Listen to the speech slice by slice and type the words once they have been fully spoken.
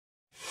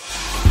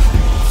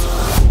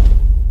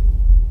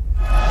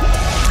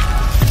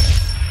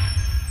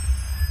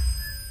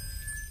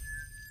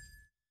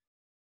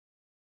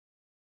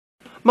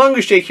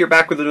Mongoose Jake here,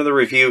 back with another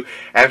review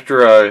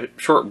after a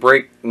short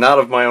break, not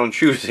of my own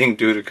choosing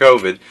due to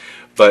COVID,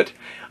 but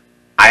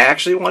I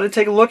actually want to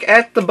take a look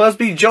at the Buzz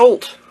Bee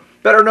Jolt,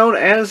 better known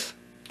as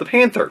the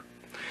Panther.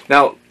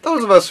 Now,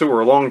 those of us who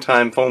were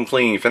longtime foam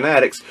flinging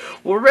fanatics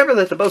will remember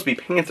that the Buzz Bee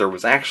Panther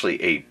was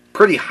actually a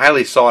pretty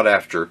highly sought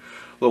after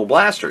little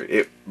blaster.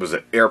 It was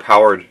an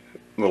air-powered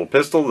little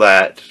pistol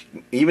that,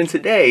 even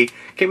today,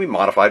 can be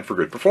modified for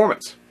good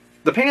performance.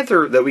 The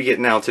Panther that we get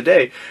now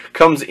today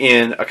comes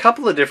in a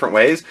couple of different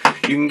ways.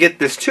 You can get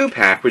this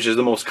 2-pack, which is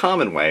the most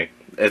common way.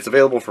 It's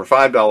available for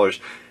 $5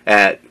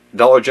 at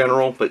Dollar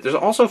General, but there's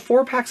also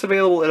 4-packs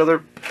available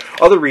at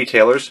other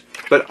retailers.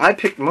 But I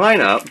picked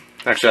mine up.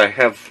 Actually, I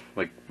have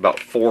like about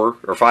 4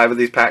 or 5 of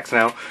these packs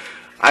now.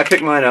 I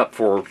picked mine up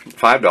for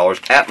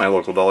 $5 at my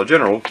local Dollar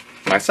General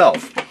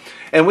myself.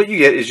 And what you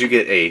get is you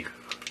get a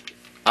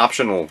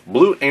optional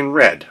blue and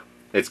red.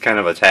 It's kind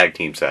of a tag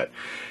team set.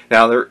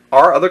 Now, there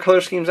are other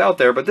color schemes out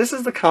there, but this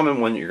is the common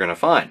one that you're going to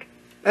find.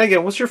 And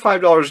again, what's your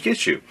 $5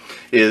 get you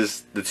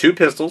is the 2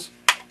 pistols,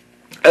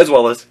 as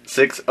well as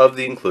 6 of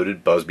the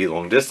included Buzz Bee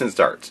long distance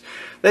darts.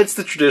 That's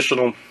the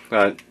traditional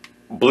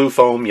blue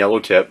foam, yellow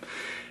tip.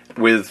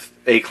 With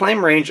a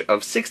claim range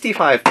of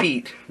 65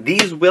 feet,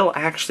 these will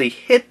actually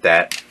hit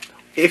that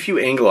if you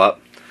angle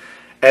up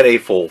at a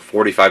full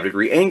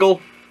 45-degree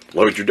angle,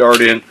 load your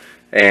dart in,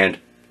 and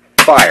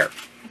fire.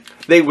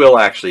 They will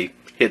actually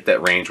hit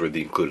that range with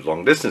the included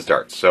long distance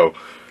darts. So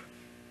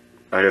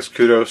I guess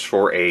kudos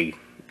for a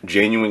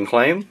genuine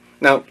claim.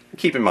 Now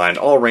keep in mind,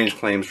 all range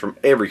claims from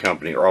every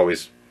company are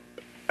always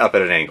up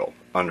at an angle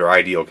under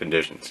ideal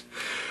conditions.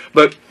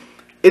 But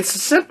it's a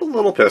simple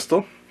little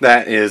pistol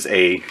that is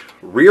a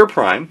rear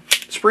prime,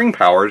 spring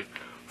powered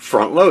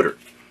front loader.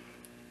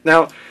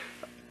 Now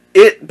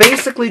it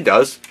basically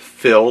does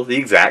fill the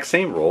exact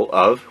same role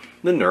of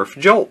the Nerf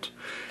Jolt.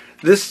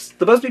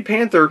 The Buzz Bee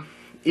Panther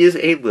is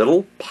a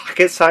little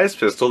pocket-sized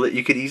pistol that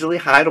you could easily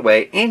hide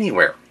away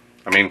anywhere.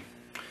 I mean,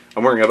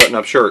 I'm wearing a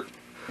button-up shirt.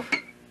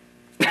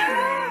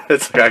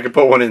 It's like I could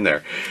put one in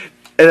there.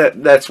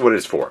 And that's what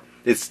it's for.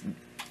 It's,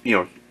 you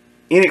know,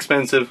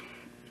 inexpensive,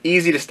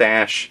 easy to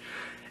stash,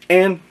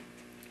 and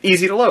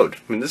easy to load.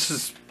 I mean,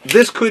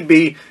 this could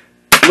be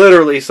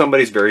literally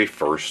somebody's very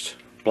first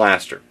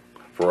blaster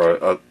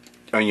for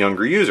a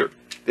younger user.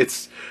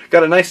 It's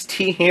got a nice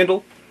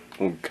T-handle.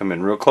 We'll come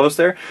in real close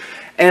there.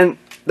 And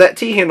that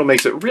T-handle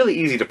makes it really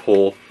easy to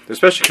pull,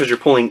 especially because you're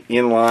pulling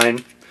in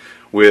line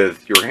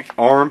with your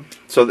arm.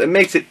 So that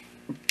makes it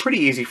pretty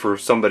easy for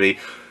somebody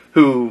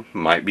who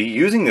might be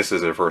using this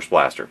as their first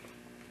blaster.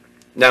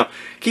 Now,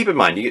 keep in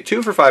mind, you get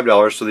 2 for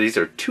 $5, so these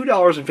are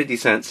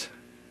 $2.50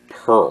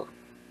 per.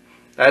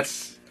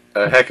 That's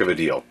a heck of a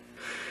deal.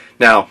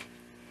 Now,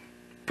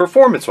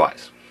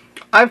 performance-wise,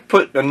 I've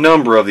put a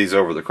number of these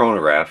over the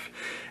chronograph,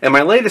 and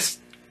my latest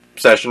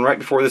session right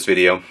before this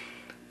video,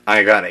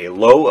 I got a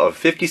low of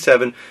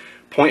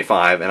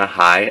 57.5 and a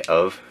high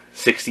of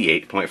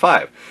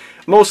 68.5.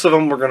 Most of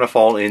them were going to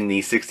fall in the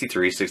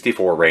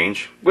 63-64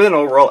 range, with an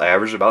overall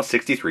average of about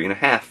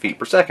 63.5 feet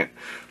per second.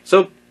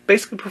 So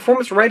basically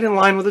performance right in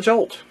line with the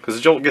Jolt, because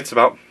the Jolt gets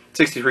about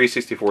 63,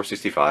 64,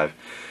 65.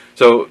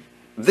 So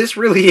this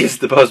really is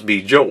the Buzz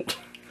Bee Jolt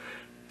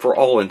for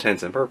all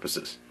intents and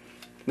purposes.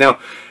 Now,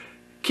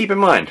 keep in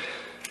mind,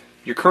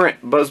 your current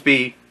Buzz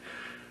Bee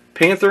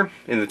Panther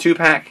in the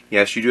 2-pack,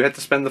 yes, you do have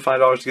to spend the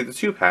 $5 to get the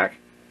 2-pack.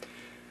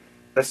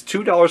 That's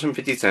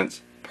 $2.50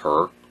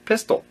 per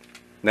pistol.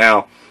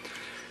 Now,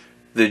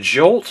 the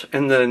Jolt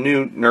and the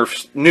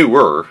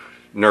newer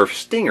Nerf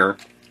Stinger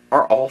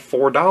are all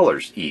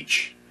 $4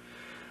 each.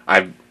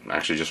 I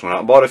actually just went out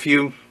and bought a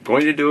few.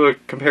 Going to do a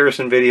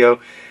comparison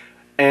video,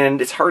 and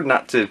it's hard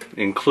not to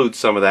include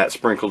some of that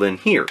sprinkled in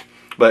here.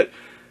 But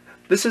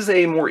this is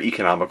a more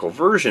economical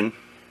version,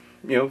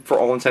 you know, for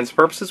all intents and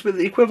purposes, with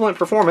the equivalent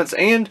performance,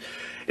 and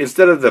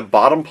instead of the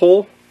bottom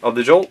pull of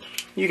the Jolt,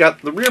 you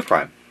got the rear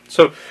prime.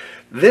 So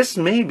this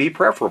may be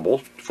preferable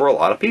for a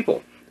lot of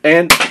people.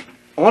 And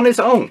on its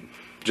own,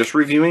 just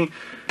reviewing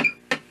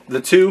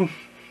the 2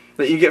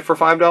 that you get for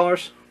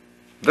 $5,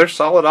 they're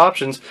solid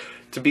options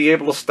to be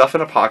able to stuff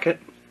in a pocket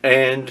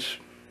and,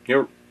 you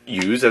know,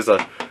 use as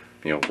a,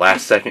 you know,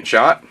 last second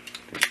shot.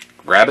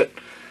 Grab it,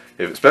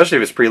 especially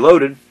if it's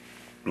preloaded,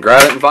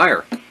 grab it and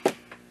fire.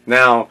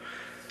 Now,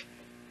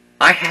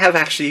 I have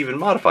actually even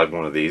modified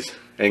one of these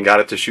and got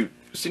it to shoot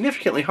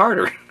significantly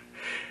harder.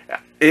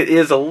 It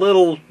is a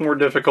little more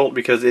difficult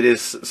because it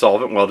is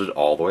solvent welded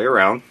all the way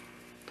around.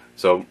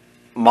 So,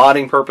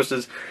 modding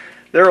purposes,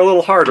 they're a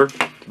little harder.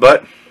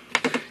 But,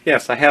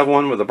 yes, I have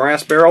one with a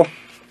brass barrel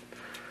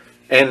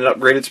and an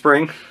upgraded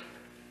spring.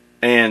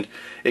 And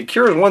it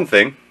cures one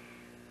thing.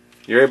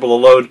 You're able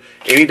to load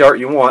any dart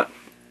you want.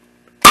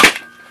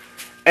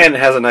 And it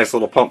has a nice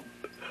little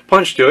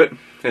punch to it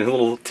and a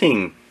little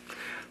ting.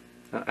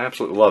 I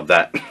absolutely love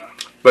that.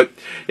 But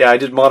yeah, I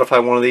did modify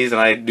one of these, and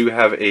I do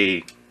have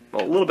a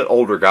little bit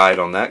older guide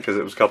on that because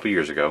it was a couple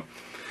years ago.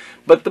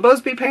 But the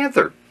Buzz Bee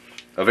Panther,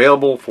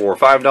 available for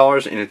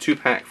 $5 in a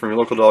 2-pack from your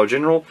local Dollar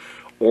General,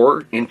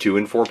 or in 2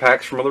 and 4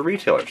 packs from other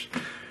retailers.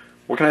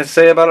 What can I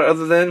say about it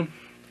other than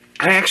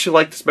I actually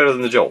like this better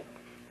than the Jolt.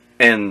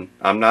 And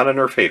I'm not a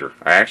Nerf hater.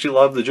 I actually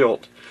love the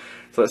Jolt.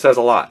 So that says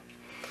a lot.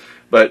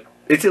 But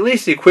it's at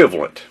least the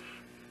equivalent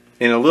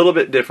in a little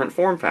bit different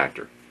form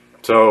factor.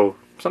 So,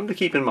 something to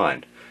keep in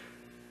mind.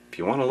 If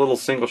you want a little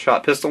single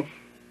shot pistol,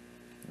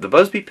 the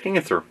Buzz Bee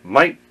Panther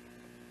might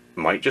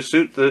just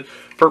suit the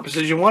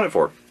purposes you want it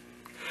for.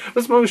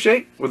 This is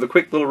Jake with a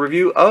quick little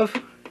review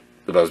of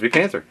the Buzz Bee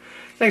Panther.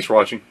 Thanks for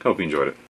watching. Hope you enjoyed it.